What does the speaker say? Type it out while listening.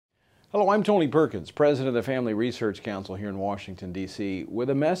Hello, I'm Tony Perkins, President of the Family Research Council here in Washington, D.C., with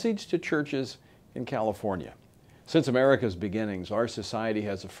a message to churches in California. Since America's beginnings, our society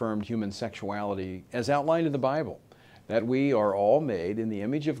has affirmed human sexuality as outlined in the Bible, that we are all made in the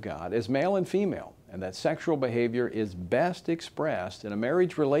image of God as male and female, and that sexual behavior is best expressed in a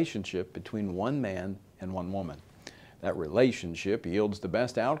marriage relationship between one man and one woman. That relationship yields the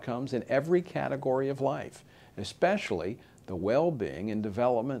best outcomes in every category of life, especially the well-being and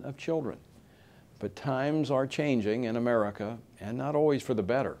development of children. But times are changing in America, and not always for the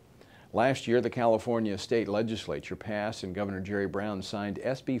better. Last year, the California State Legislature passed and Governor Jerry Brown signed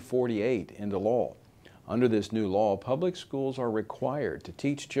SB 48 into law. Under this new law, public schools are required to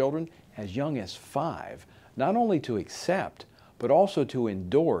teach children as young as 5 not only to accept, but also to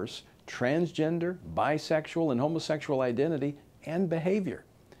endorse transgender, bisexual, and homosexual identity and behavior.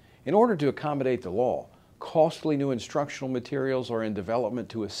 In order to accommodate the law, costly new instructional materials are in development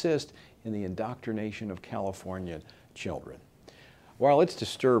to assist in the indoctrination of California children. While it's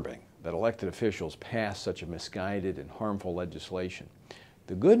disturbing that elected officials pass such a misguided and harmful legislation,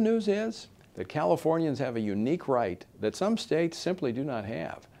 the good news is that Californians have a unique right that some states simply do not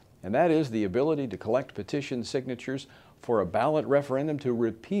have, and that is the ability to collect petition signatures for a ballot referendum to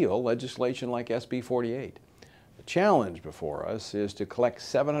repeal legislation like SB 48. The challenge before us is to collect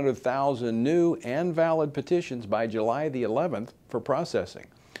 700,000 new and valid petitions by July the 11th for processing.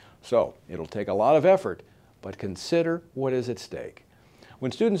 So it'll take a lot of effort, but consider what is at stake.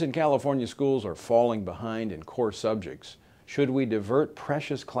 When students in California schools are falling behind in core subjects, should we divert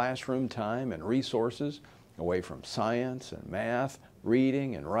precious classroom time and resources away from science and math,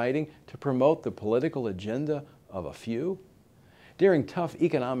 reading and writing to promote the political agenda of a few? During tough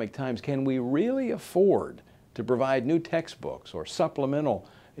economic times, can we really afford to provide new textbooks or supplemental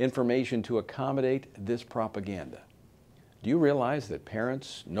information to accommodate this propaganda? Do you realize that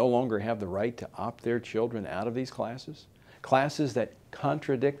parents no longer have the right to opt their children out of these classes? Classes that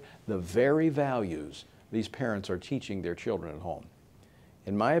contradict the very values these parents are teaching their children at home.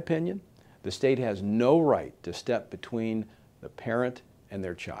 In my opinion, the state has no right to step between the parent and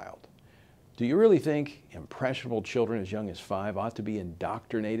their child. Do you really think impressionable children as young as 5 ought to be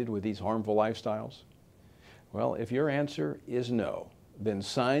indoctrinated with these harmful lifestyles? Well, if your answer is no, then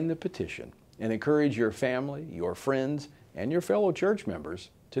sign the petition and encourage your family, your friends, and your fellow church members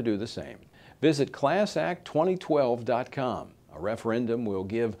to do the same. Visit ClassAct2012.com. A referendum will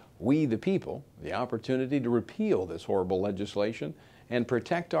give we the people the opportunity to repeal this horrible legislation and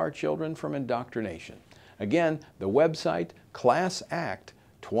protect our children from indoctrination. Again, the website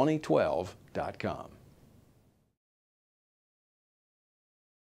ClassAct2012.com.